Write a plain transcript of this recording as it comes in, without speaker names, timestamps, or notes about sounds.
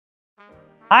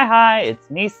Hi, it's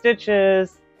me,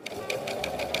 Stitches.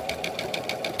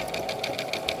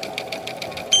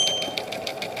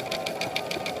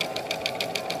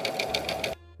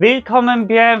 Willkommen,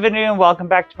 bienvenue, and welcome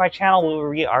back to my channel where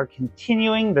we are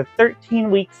continuing the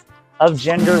 13 weeks of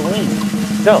Genderween.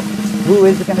 So, who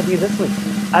is it going to be this week?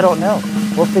 I don't know.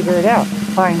 We'll figure it out.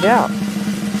 Find out.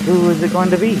 Who is it going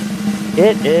to be?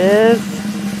 It is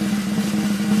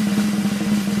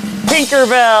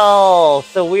Tinkerbell!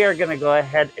 So we are going to go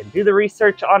ahead and do the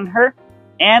research on her,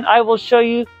 and I will show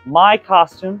you my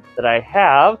costume that I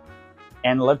have,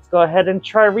 and let's go ahead and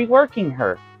try reworking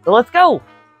her. So let's go!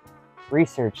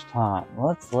 Research time.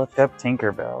 Let's look up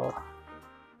Tinkerbell.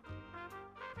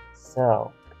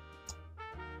 So,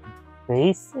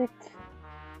 basic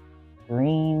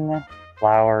green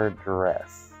flower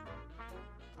dress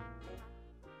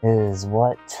is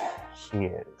what she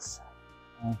is.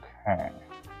 Okay.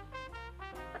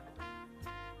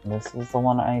 This is the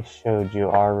one I showed you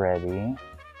already.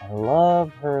 I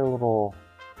love her little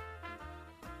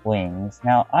wings.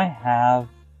 Now, I have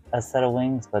a set of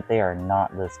wings, but they are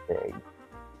not this big.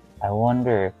 I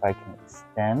wonder if I can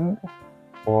extend,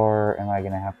 or am I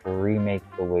going to have to remake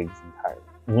the wings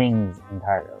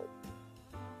entirely?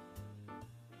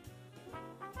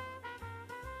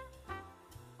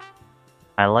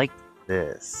 I like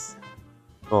this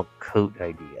little coat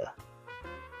idea.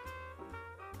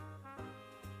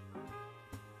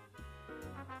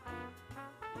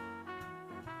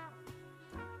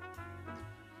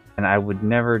 And I would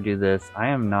never do this. I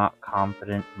am not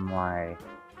confident in my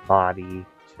body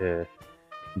to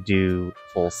do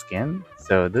full skin,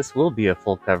 so this will be a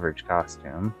full coverage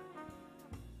costume.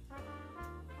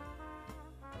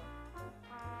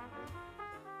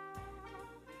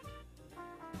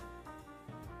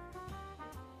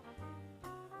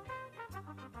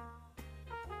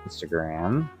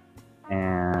 Instagram,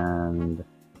 and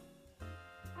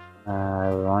I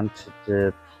wanted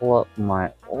to pull up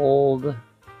my old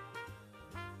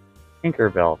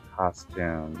Tinkerbell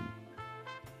costume.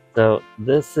 So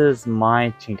this is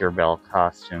my Tinkerbell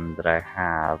costume that I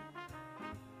have,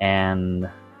 and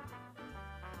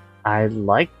I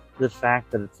like the fact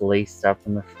that it's laced up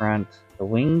in the front. The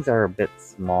wings are a bit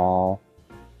small,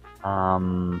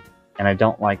 and I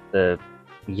don't like the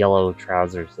yellow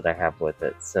trousers that I have with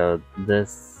it. So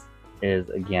this is,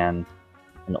 again,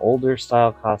 an older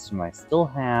style costume I still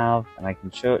have, and I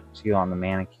can show it to you on the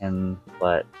mannequin,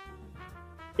 but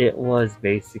it was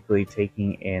basically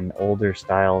taking an older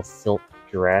style silk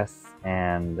dress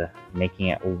and making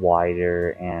it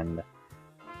wider and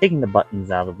taking the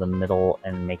buttons out of the middle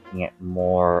and making it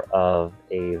more of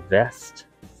a vest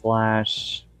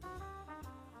slash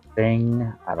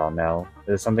thing. I don't know.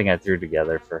 It was something I threw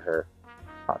together for her.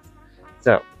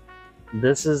 So,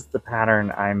 this is the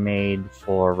pattern I made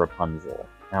for Rapunzel.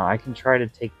 Now, I can try to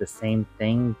take the same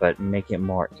thing but make it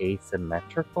more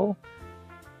asymmetrical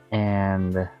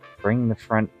and bring the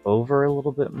front over a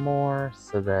little bit more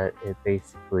so that it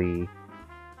basically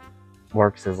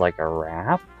works as like a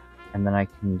wrap, and then I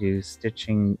can do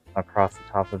stitching across the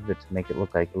top of it to make it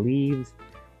look like leaves,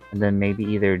 and then maybe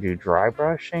either do dry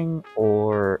brushing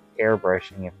or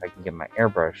airbrushing if I can get my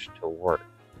airbrush to work,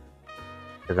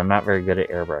 because I'm not very good at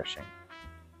airbrushing.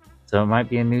 So it might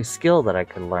be a new skill that I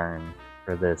could learn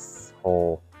for this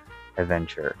whole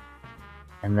adventure.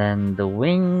 And then the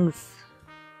wings,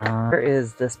 there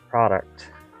is this product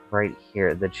right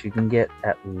here that you can get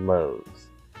at Lowe's.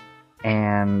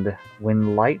 And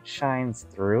when light shines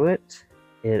through it,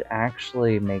 it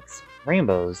actually makes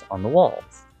rainbows on the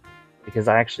walls. Because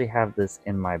I actually have this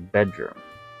in my bedroom.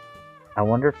 I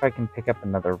wonder if I can pick up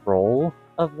another roll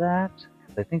of that.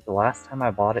 I think the last time I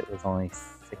bought it was only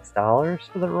 $6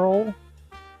 for the roll.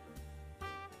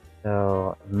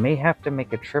 So I may have to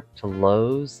make a trip to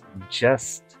Lowe's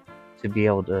just to be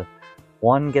able to,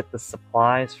 one, get the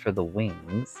supplies for the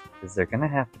wings, because they're going to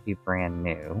have to be brand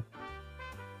new.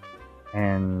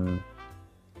 And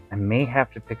I may have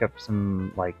to pick up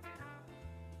some, like,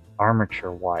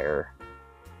 armature wire.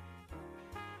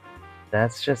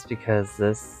 That's just because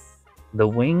the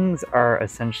wings are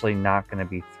essentially not going to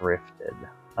be thrifted,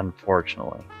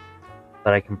 unfortunately.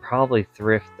 But I can probably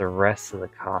thrift the rest of the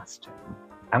costume.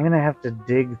 I'm going to have to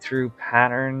dig through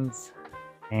patterns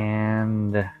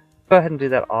and go ahead and do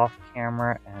that off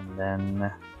camera, and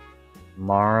then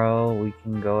tomorrow we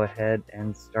can go ahead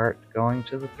and start going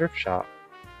to the thrift shop.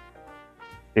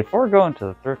 Before going to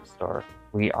the thrift store,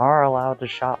 we are allowed to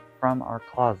shop from our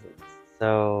closets.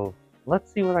 So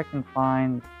let's see what I can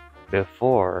find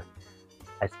before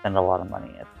I spend a lot of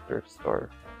money at the thrift store.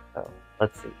 So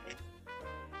let's see.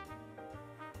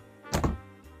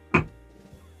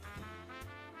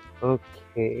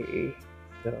 Okay,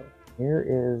 so here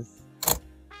is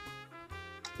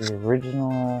the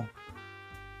original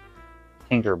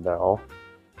Tinkerbell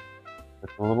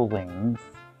with the little wings.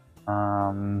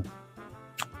 And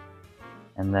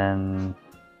then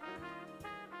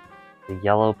the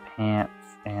yellow pants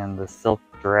and the silk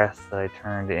dress that I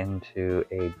turned into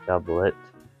a doublet.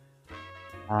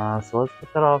 So let's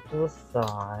put that off to the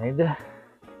side.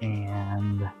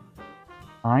 And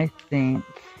I think,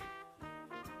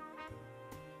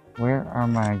 where are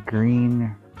my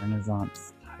green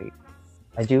Renaissance tights?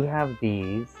 I do have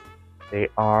these. They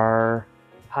are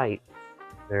tights.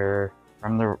 They're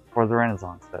for the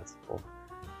Renaissance Festival.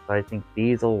 So I think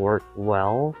these will work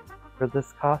well for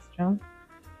this costume.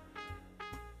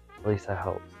 At least I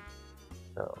hope.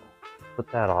 So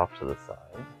put that off to the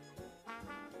side.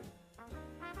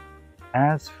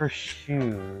 As for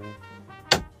shoes,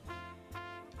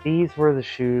 these were the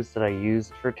shoes that I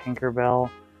used for Tinkerbell.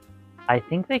 I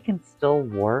think they can still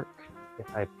work if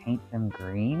I paint them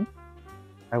green.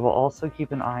 I will also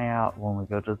keep an eye out when we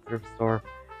go to the thrift store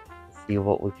to see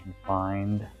what we can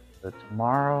find. So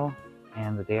tomorrow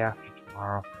and the day after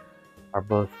tomorrow are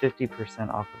both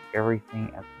 50% off of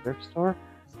everything at the thrift store.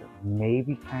 So it may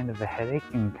be kind of a headache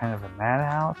and kind of a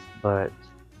madhouse, but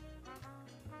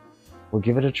we'll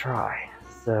give it a try.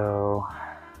 So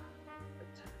I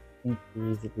think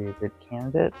these would be a good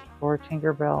candidate for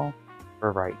Tinkerbell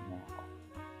for right now.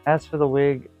 As for the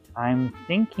wig, I'm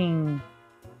thinking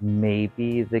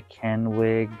maybe the Ken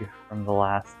wig from the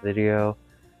last video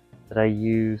that I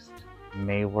used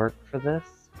may work for this.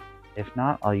 If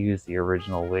not, I'll use the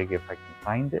original wig if I can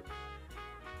find it.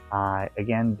 I,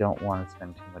 again, don't want to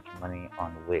spend too much money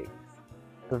on wigs.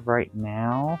 So right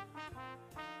now,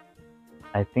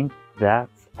 I think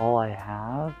that's all I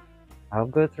have. I'll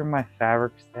go through my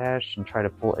fabric stash and try to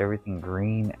pull everything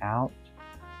green out,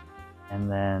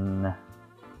 and then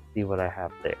see what I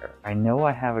have there. I know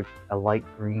I have a light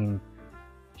green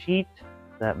sheet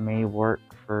that may work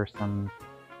for some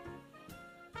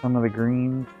of the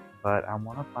greens, but I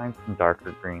want to find some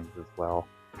darker greens as well.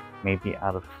 Maybe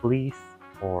out of fleece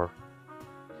or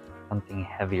something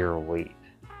heavier weight.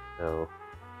 So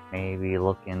maybe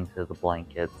look into the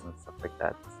blankets and stuff like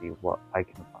that to see what I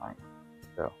can find.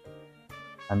 So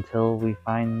until we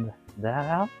find that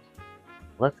out,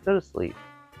 let's go to sleep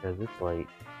because it's late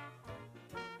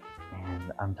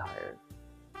and I'm tired.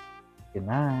 Good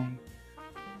night.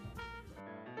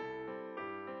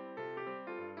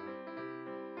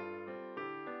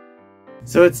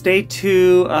 So it's day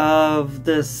 2 of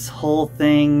this whole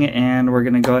thing, and we're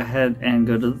gonna go ahead and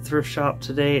go to the thrift shop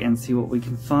today and see what we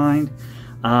can find.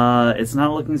 It's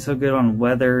not looking so good on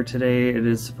weather today. It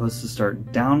is supposed to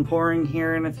start downpouring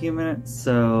here in a few minutes,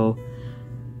 so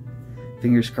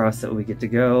fingers crossed that we get to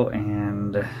go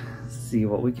and see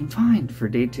what we can find for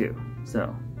day 2.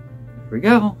 So here we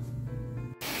go.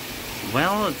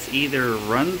 Well, it's either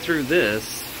run through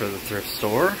this for the thrift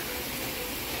store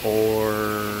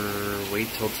or wait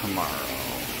till tomorrow.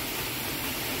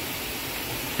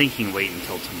 Thinking wait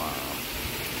until tomorrow.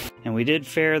 And we did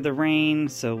fare the rain,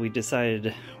 so we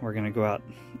decided we're gonna go out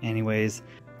anyways.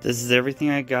 This is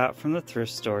everything I got from the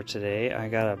thrift store today. I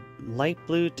got a light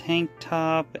blue tank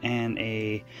top and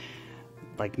a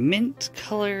like mint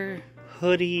color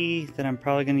hoodie that I'm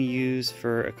probably gonna use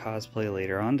for a cosplay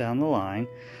later on down the line.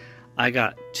 I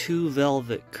got 2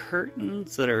 velvet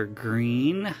curtains that are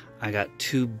green. I got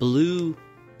 2 blue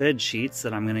bed sheets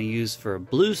that I'm going to use for a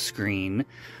blue screen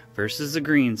versus a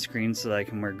green screen so that I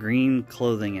can wear green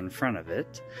clothing in front of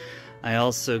it. I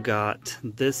also got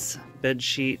this bed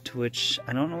sheet, which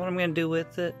I don't know what I'm going to do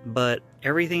with it, but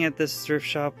everything at this thrift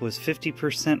shop was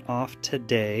 50% off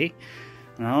today.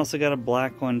 And I also got a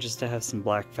black one just to have some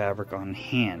black fabric on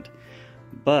hand.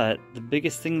 But the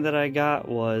biggest thing that I got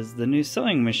was the new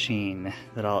sewing machine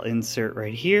that I'll insert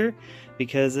right here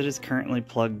because it is currently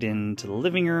plugged into the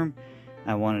living room.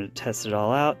 I wanted to test it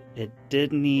all out. It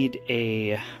did need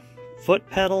a foot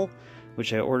pedal,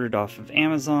 which I ordered off of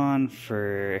Amazon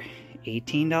for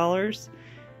 $18,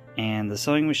 and the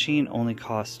sewing machine only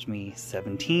cost me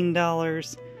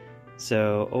 $17.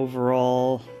 So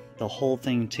overall, the whole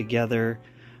thing together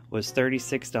was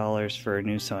 $36 for a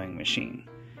new sewing machine.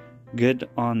 Good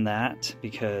on that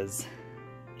because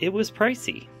it was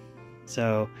pricey.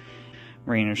 So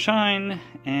rain or shine,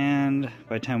 and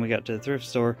by the time we got to the thrift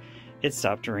store, it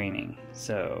stopped raining.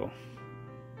 So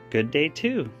good day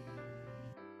 2.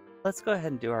 Let's go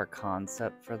ahead and do our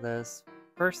concept for this.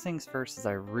 First things first is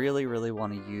I really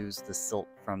want to use the silk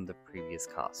from the previous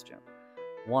costume.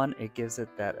 One, it gives it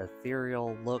that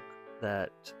ethereal look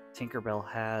that Tinkerbell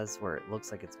has where it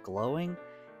looks like it's glowing,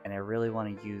 and I really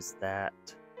want to use that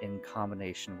in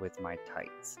combination with my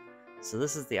tights. So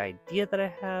this is the idea that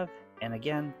I have, and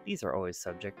again, these are always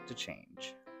subject to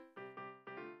change.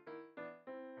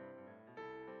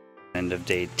 End of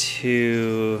day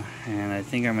 2, and I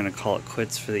think I'm going to call it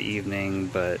quits for the evening,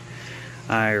 but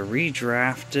I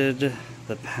redrafted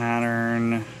the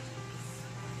pattern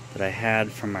that I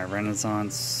had from my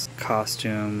Renaissance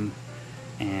costume,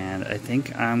 and I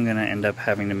think I'm going to end up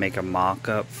having to make a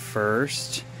mock-up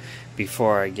first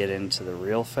before I get into the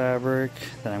real fabric.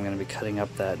 Then I'm going to be cutting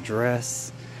up that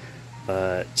dress,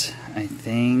 but I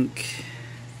think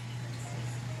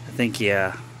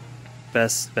yeah,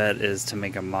 best bet is to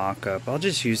make a mock-up. I'll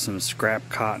just use some scrap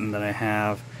cotton that I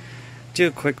have, do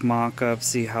a quick mock-up,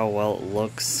 see how well it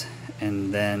looks,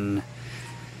 and then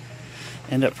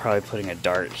end up probably putting a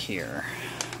dart here.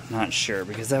 Not sure,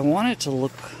 because I want it to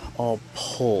look all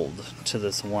pulled to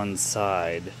this one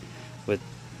side with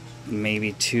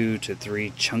maybe 2 to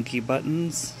 3 chunky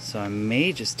buttons. So I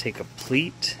may just take a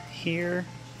pleat here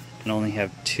and only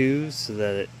have 2 so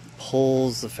that it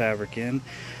pulls the fabric in.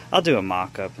 I'll do a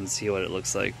mock-up and see what it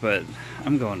looks like, but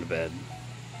I'm going to bed.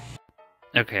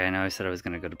 Okay, I know I said I was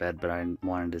going to go to bed, but I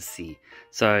wanted to see.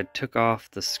 So I took off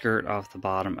the skirt off the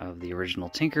bottom of the original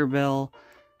Tinkerbell,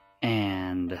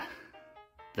 and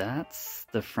that's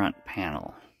the front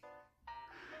panel.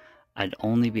 I'd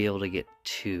only be able to get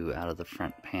 2 out of the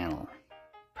front panel.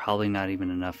 Probably not even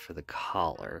enough for the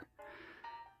collar.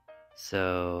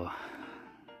 So,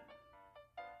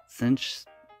 since,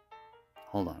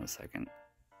 hold on a second.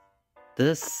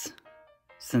 This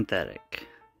synthetic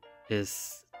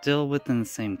is still within the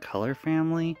same color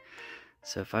family,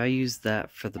 so if I use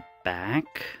that for the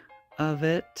back of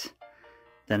it,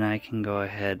 then I can go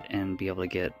ahead and be able to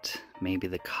get maybe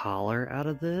the collar out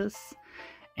of this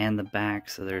and the back,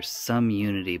 so there's some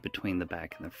unity between the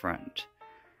back and the front.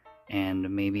 And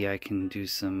maybe I can do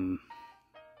some,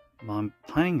 well, I'm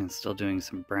planning on still doing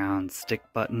some brown stick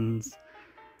buttons,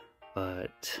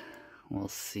 but we'll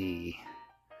see.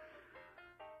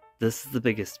 This is the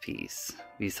biggest piece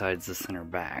besides the center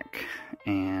back,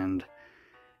 and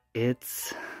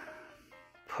it's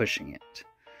pushing it.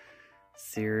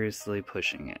 Seriously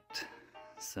pushing it.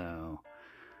 So,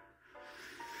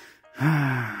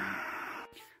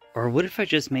 or what if I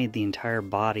just made the entire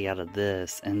body out of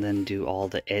this and then do all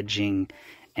the edging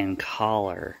and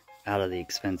collar out of the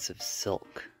expensive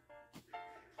silk?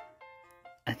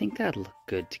 I think that'd look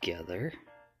good together.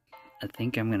 I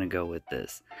think I'm gonna go with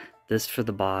this. This for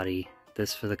the body,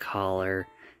 this for the collar,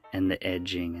 and the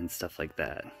edging and stuff like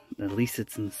that. At least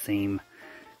it's in the same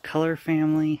color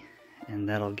family, and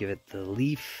that'll give it the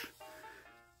leaf,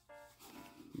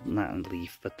 not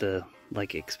leaf, but the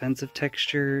like expensive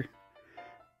texture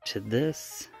to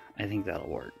this. I think that'll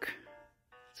work.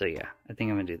 So yeah, I think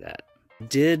I'm gonna do that.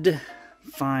 Did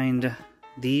find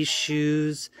these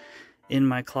shoes in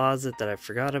my closet that I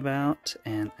forgot about,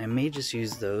 and I may just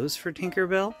use those for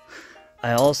Tinkerbell.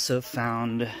 I also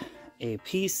found a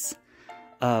piece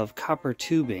of copper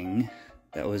tubing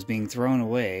that was being thrown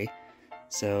away,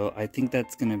 so I think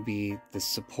that's going to be the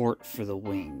support for the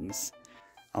wings.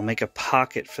 I'll make a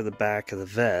pocket for the back of the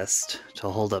vest to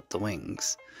hold up the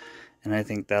wings, and I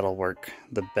think that'll work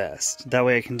the best. That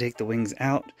way I can take the wings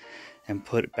out and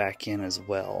put it back in as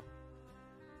well.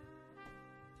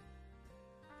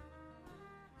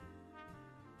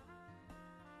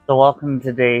 So welcome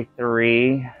to day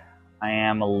 3. I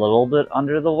am a little bit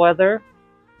under the weather,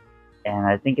 and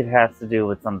I think it has to do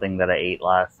with something that I ate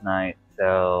last night,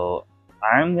 so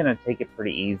I'm going to take it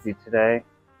pretty easy today.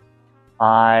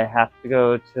 I have to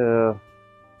go to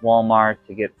Walmart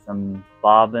to get some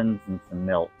bobbins and some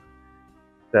milk,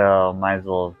 so might as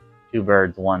well 2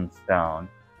 birds, 1 stone.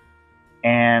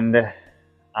 And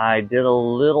I did a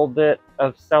little bit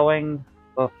of sewing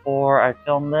before I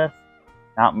filmed this.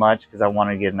 Not much, because I want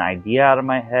to get an idea out of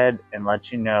my head and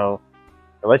let you know,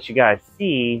 or let you guys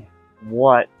see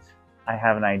what I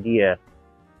have an idea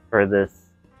for this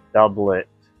doublet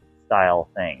style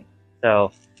thing.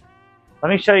 So let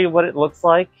me show you what it looks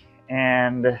like,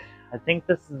 and I think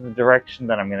this is the direction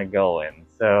that I'm going to go in.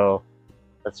 So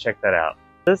let's check that out.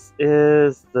 This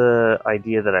is the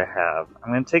idea that I have.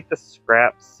 I'm going to take the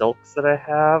scrap silks that I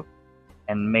have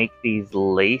and make these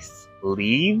lace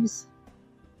leaves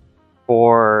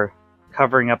for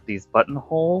covering up these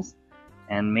buttonholes,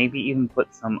 and maybe even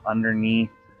put some underneath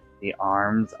the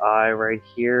arm's eye right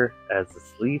here as a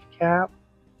sleeve cap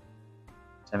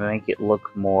to make it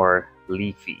look more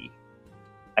leafy.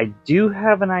 I do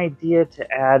have an idea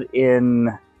to add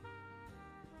in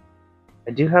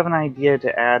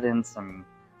some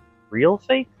real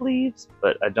fake leaves,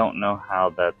 but I don't know how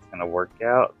that's going to work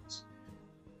out.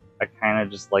 I kind of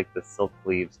just like the silk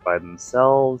leaves by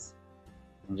themselves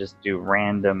and just do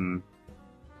random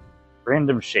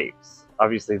shapes.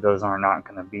 Obviously those are not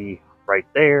going to be right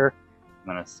there. I'm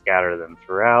going to scatter them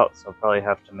throughout, so I'll probably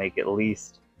have to make at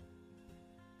least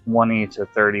 20 to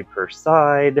 30 per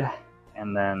side,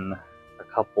 and then a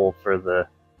couple for the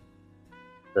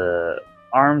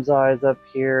arms eyes up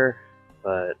here.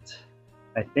 But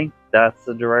I think that's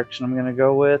the direction I'm going to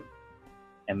go with,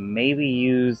 and maybe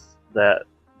use that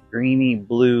greeny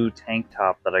blue tank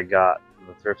top that I got from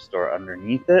the thrift store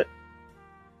underneath it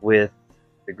with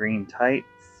the green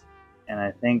tights, and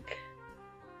I think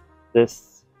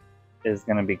this is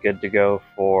going to be good to go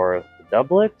for the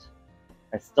doublet.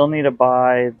 I still need to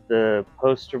buy the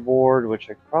poster board, which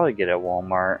I could probably get at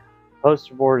Walmart.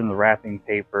 Poster board and the wrapping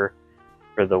paper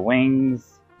for the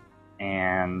wings,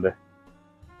 and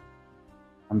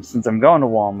since I'm going to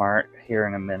Walmart here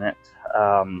in a minute,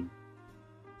 I'm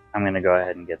going to go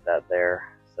ahead and get that there.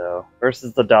 So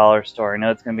versus the dollar store, I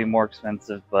know it's going to be more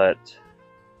expensive, but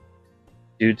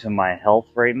due to my health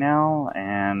right now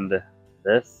and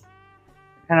this,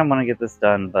 I kind of want to get this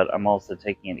done, but I'm also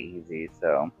taking it easy.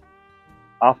 So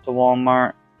off to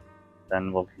Walmart,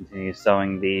 then we'll continue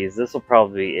sewing these. This will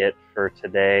probably be it for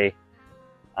today.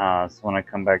 So when I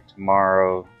come back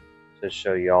tomorrow to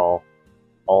show y'all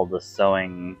all the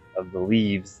sewing of the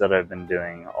leaves that I've been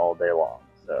doing all day long.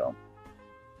 So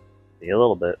see you a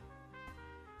little bit.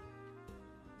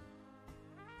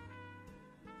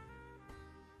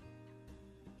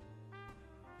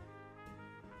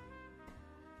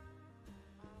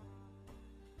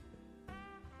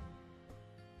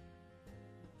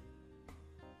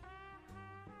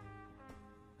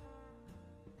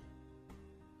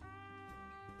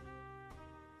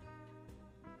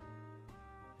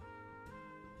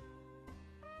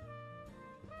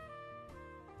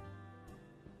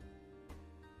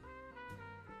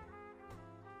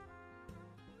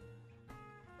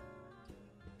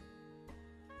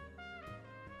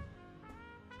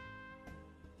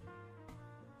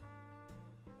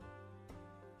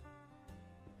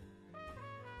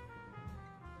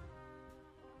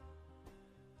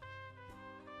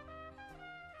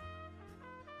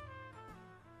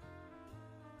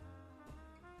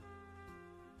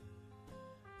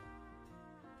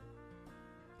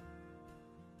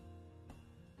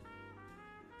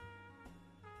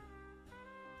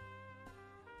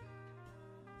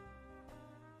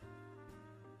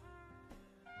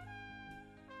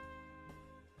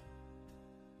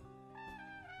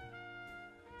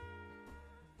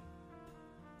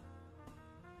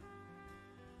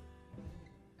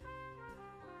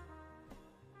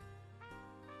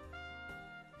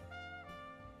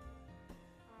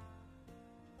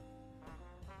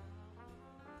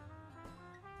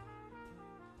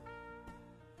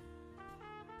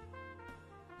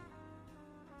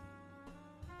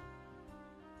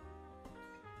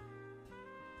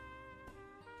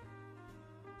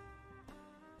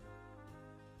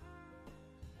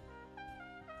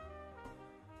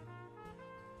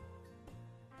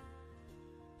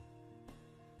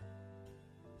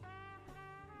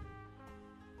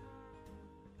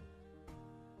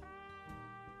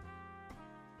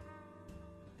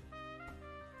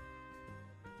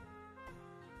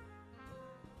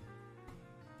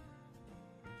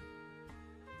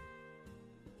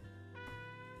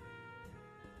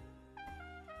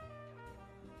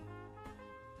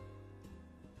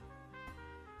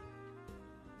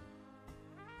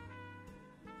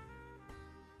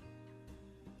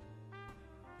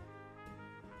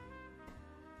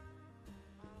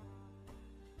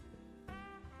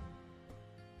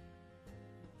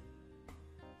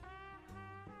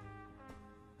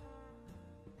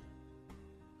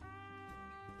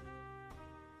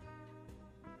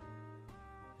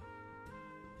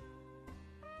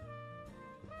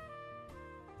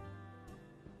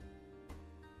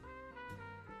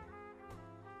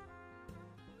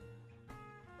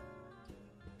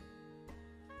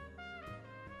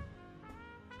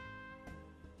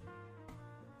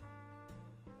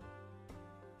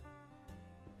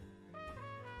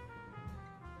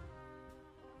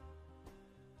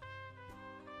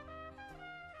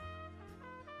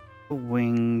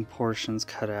 Wing portions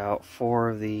cut out, 4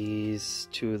 of these,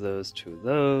 2 of those, 2 of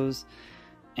those,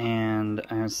 and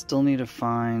I still need to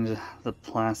find the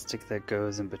plastic that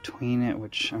goes in between it,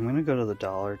 which I'm going to go to the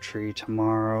Dollar Tree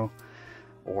tomorrow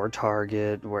or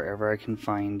Target, wherever I can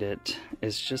find it.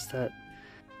 It's just that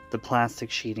the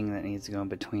plastic sheeting that needs to go in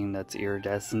between that's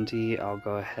iridescent-y, I'll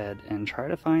go ahead and try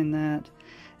to find that,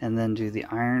 and then do the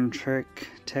iron trick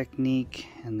technique,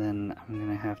 and then I'm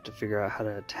going to have to figure out how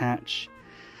to attach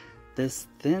this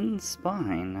thin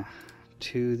spine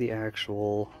to the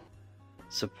actual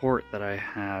support that I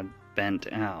had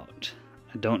bent out.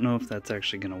 I don't know if that's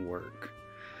actually going to work,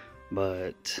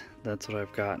 but that's what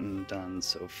I've gotten done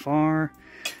so far.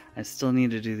 I still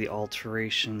need to do the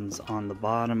alterations on the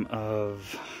bottom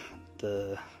of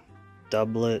the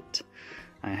doublet.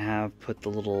 I have put the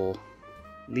little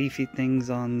leafy things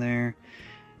on there.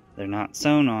 They're not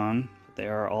sewn on, but they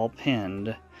are all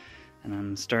pinned, and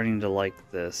I'm starting to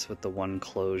like this with the one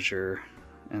closure.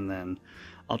 And then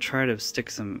I'll try to stick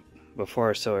some, before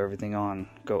I sew everything on,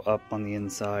 go up on the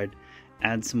inside,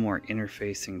 add some more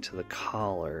interfacing to the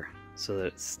collar so that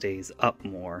it stays up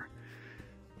more.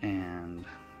 And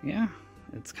yeah,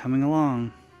 it's coming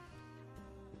along.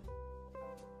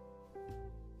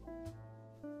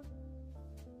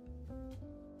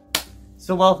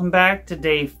 So welcome back to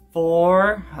day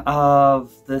 4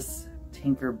 of this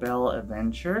Tinkerbell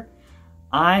adventure.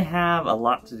 I have a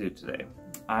lot to do today.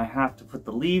 I have to put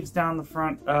the leaves down the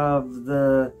front of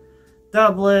the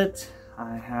doublet.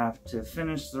 I have to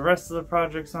finish the rest of the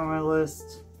projects on my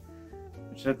list,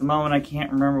 which at the moment I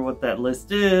can't remember what that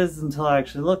list is until I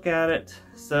actually look at it.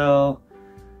 So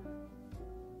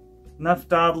enough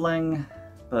dawdling,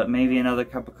 but maybe another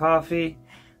cup of coffee.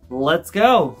 Let's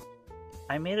go!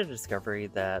 I made a discovery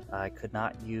that I could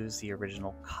not use the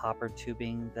original copper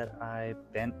tubing that I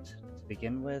bent to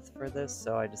begin with for this,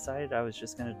 so I decided I was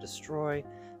just going to destroy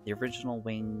the original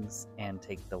wings and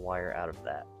take the wire out of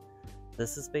that.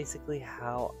 This is basically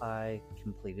how I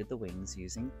completed the wings,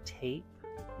 using tape,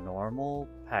 normal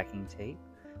packing tape,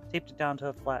 taped it down to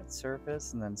a flat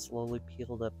surface, and then slowly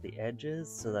peeled up the edges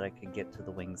so that I could get to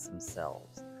the wings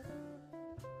themselves.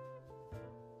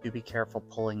 Do be careful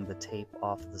pulling the tape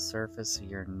off the surface so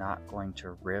you're not going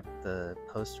to rip the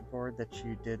poster board that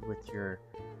you did with your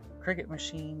Cricut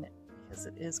machine, because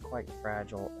it is quite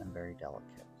fragile and very delicate.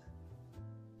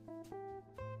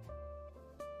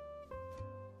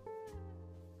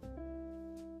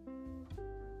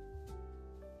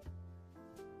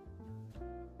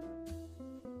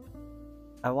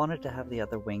 I wanted to have the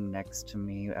other wing next to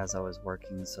me as I was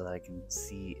working so that I can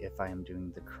see if I am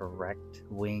doing the correct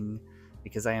wing,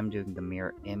 because I am doing the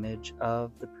mirror image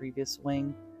of the previous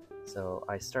wing. So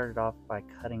I started off by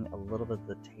cutting a little bit of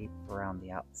the tape around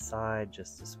the outside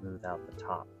just to smooth out the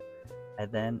top. I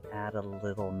then added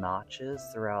little notches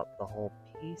throughout the whole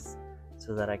piece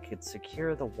so that I could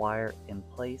secure the wire in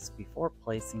place before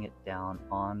placing it down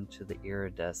onto the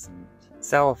iridescent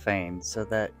cellophane so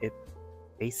that it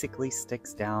basically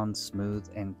sticks down smooth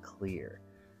and clear.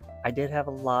 I did have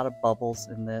a lot of bubbles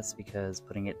in this because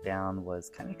putting it down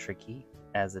was kind of tricky,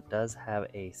 as it does have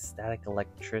a static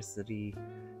electricity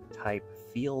type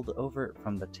field over it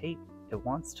from the tape. It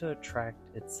wants to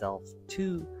attract itself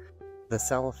to the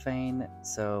cellophane,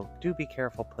 so do be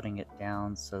careful putting it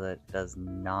down so that it does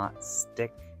not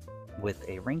stick with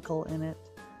a wrinkle in it.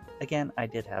 Again, I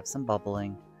did have some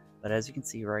bubbling, but as you can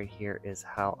see right here is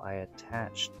how I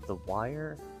attached the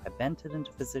wire. I bent it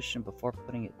into position before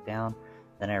putting it down,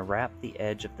 then I wrapped the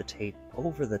edge of the tape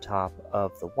over the top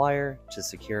of the wire to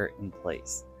secure it in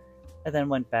place. I then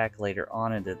went back later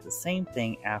on and did the same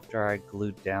thing after I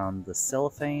glued down the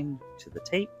cellophane to the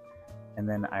tape, and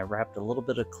then I wrapped a little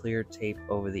bit of clear tape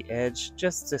over the edge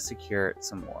just to secure it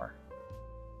some more.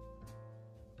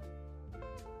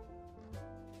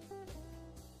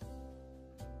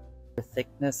 The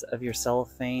thickness of your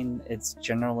cellophane, it's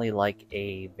generally like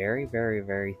a very, very,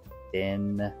 very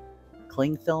thin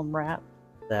cling film wrap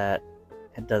that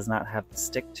it does not have the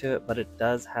stick to it, but it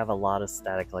does have a lot of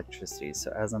static electricity.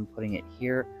 So as I'm putting it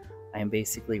here, I am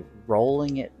basically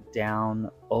rolling it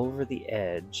down over the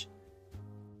edge,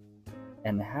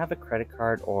 and have a credit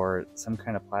card or some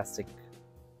kind of plastic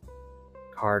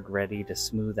card ready to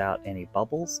smooth out any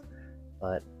bubbles,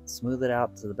 but smooth it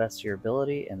out to the best of your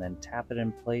ability and then tap it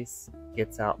in place.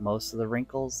 Gets out most of the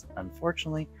wrinkles.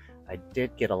 Unfortunately, I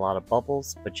did get a lot of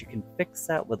bubbles, but you can fix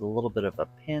that with a little bit of a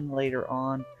pin later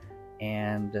on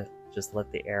and just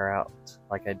let the air out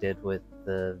like I did with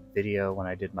the video when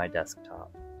I did my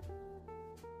desktop.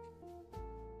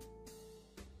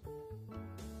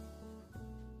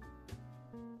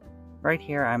 Right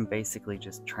here, I'm basically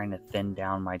just trying to thin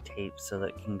down my tape so that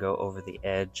it can go over the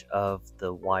edge of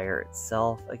the wire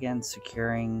itself. Again,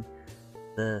 securing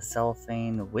the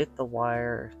cellophane with the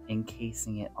wire,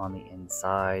 encasing it on the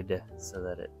inside so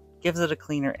that it gives it a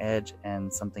cleaner edge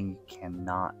and something you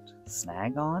cannot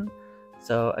snag on.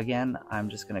 So again, I'm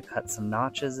just going to cut some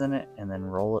notches in it and then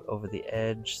roll it over the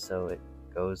edge so it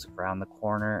goes around the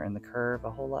corner and the curve a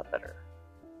whole lot better.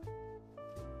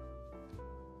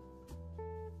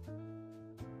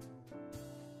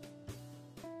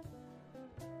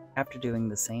 After doing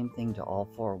the same thing to all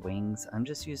 4 wings, I'm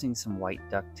just using some white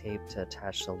duct tape to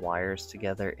attach the wires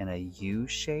together in a U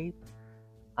shape.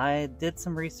 I did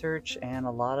some research, and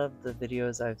a lot of the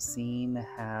videos I've seen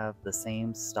have the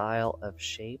same style of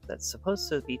shape that's supposed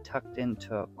to be tucked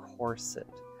into a corset.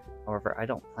 However, I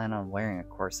don't plan on wearing a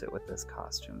corset with this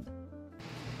costume.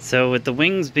 So with the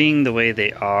wings being the way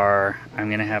they are, I'm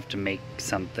gonna have to make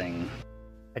something.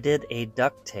 I did a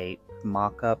duct tape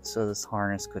mock-up so this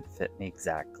harness could fit me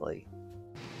exactly.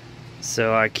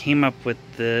 So I came up with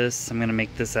this. I'm gonna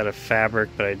make this out of fabric,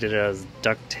 but I did it as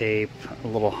duct tape, a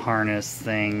little harness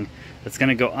thing that's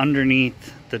gonna go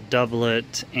underneath the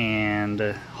doublet and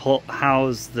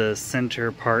house the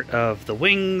center part of the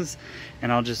wings,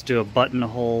 and I'll just do a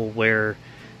buttonhole where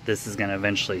this is gonna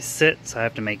eventually sit. So I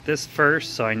have to make this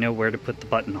first so I know where to put the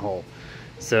buttonhole.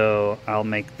 So I'll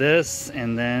make this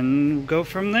and then go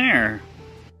from there.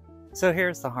 So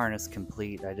here's the harness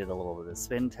complete. I did a little bit of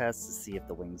spin test to see if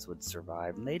the wings would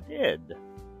survive, and they did.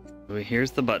 So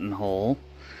here's the buttonhole.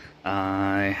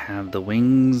 I have the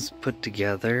wings put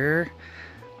together.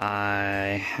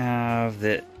 I have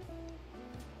the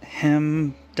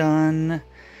hem done.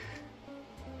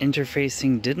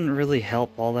 Interfacing didn't really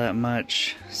help all that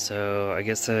much, so I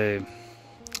guess I'm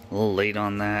a little late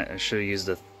on that. I should have used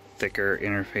a thicker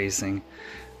interfacing,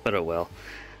 but oh well.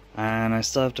 And I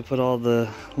still have to put all the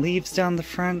leaves down the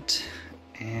front,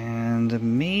 and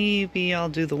maybe I'll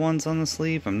do the ones on the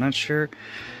sleeve, I'm not sure,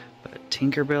 but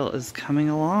Tinkerbell is coming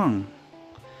along,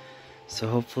 so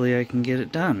hopefully I can get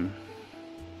it done.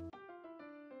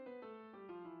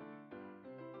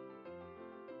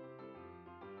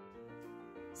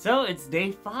 So it's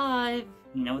day 5.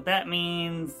 You know what that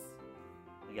means.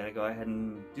 I gotta go ahead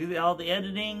and do all the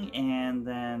editing and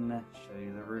then show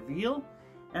you the reveal.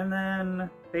 And then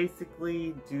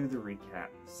basically do the recap.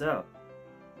 So,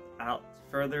 without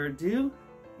further ado,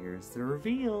 here's the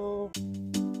reveal.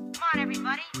 Come on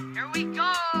everybody, here we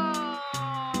go!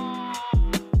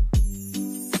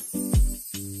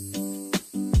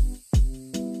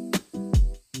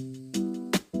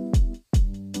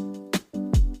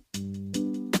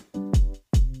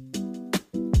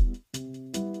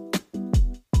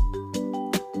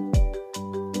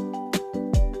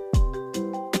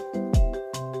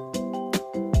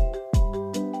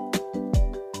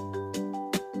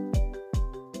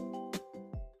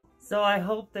 So I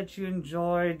hope that you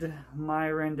enjoyed my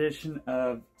rendition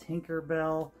of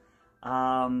Tinkerbell.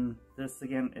 This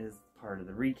again is part of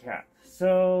the recap.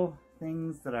 So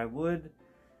things that I would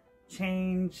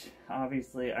change,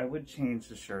 obviously I would change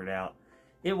the shirt out.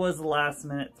 It was a last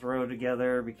minute throw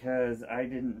together because I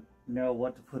didn't know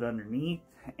what to put underneath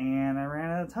and I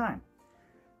ran out of time.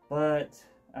 But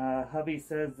hubby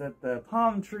says that the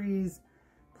palm trees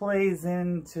plays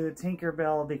into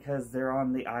Tinkerbell because they're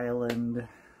on the island.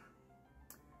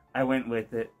 I went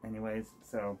with it anyways,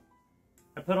 so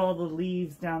I put all the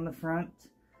leaves down the front.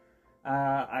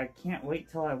 I can't wait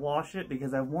till I wash it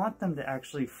because I want them to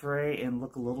actually fray and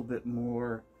look a little bit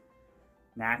more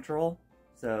natural.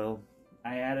 So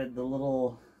I added the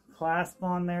little clasp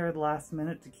on there at the last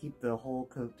minute to keep the whole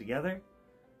coat together.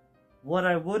 What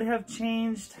I would have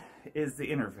changed is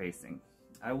the interfacing.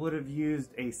 I would have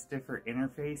used a stiffer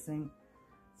interfacing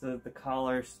so that the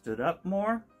collar stood up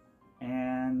more,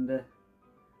 and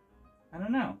I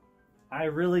don't know. I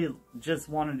really just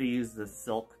wanted to use this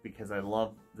silk because I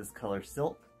love this color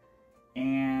silk.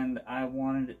 And I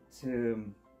wanted it to,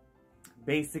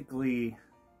 basically,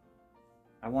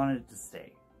 I wanted it to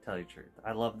stay, to tell you the truth.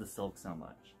 I love the silk so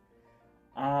much.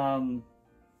 I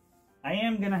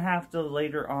am going to have to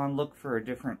later on look for a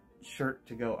different shirt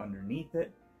to go underneath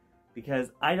it,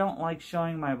 because I don't like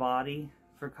showing my body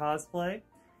for cosplay.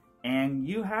 And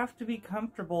you have to be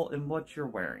comfortable in what you're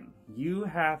wearing. You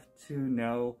have to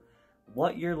know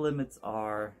what your limits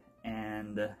are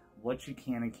and what you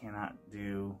can and cannot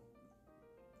do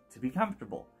to be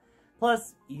comfortable.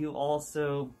 Plus, you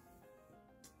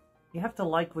have to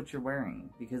like what you're wearing,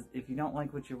 because if you don't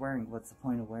like what you're wearing, what's the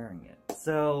point of wearing it?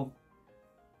 So,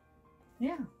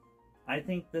 yeah. I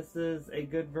think this is a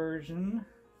good version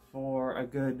for a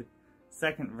good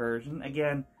second version.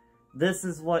 Again, this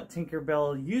is what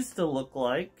Tinkerbell used to look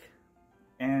like,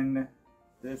 and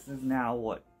this is now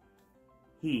what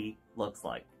he looks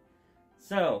like.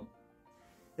 So,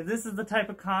 if this is the type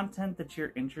of content that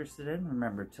you're interested in,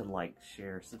 remember to like,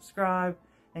 share, subscribe,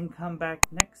 and come back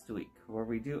next week where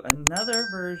we do another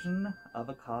version of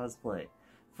a cosplay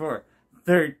for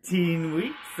 13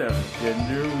 weeks of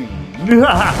Genderween.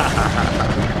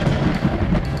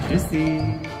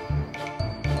 Juicy!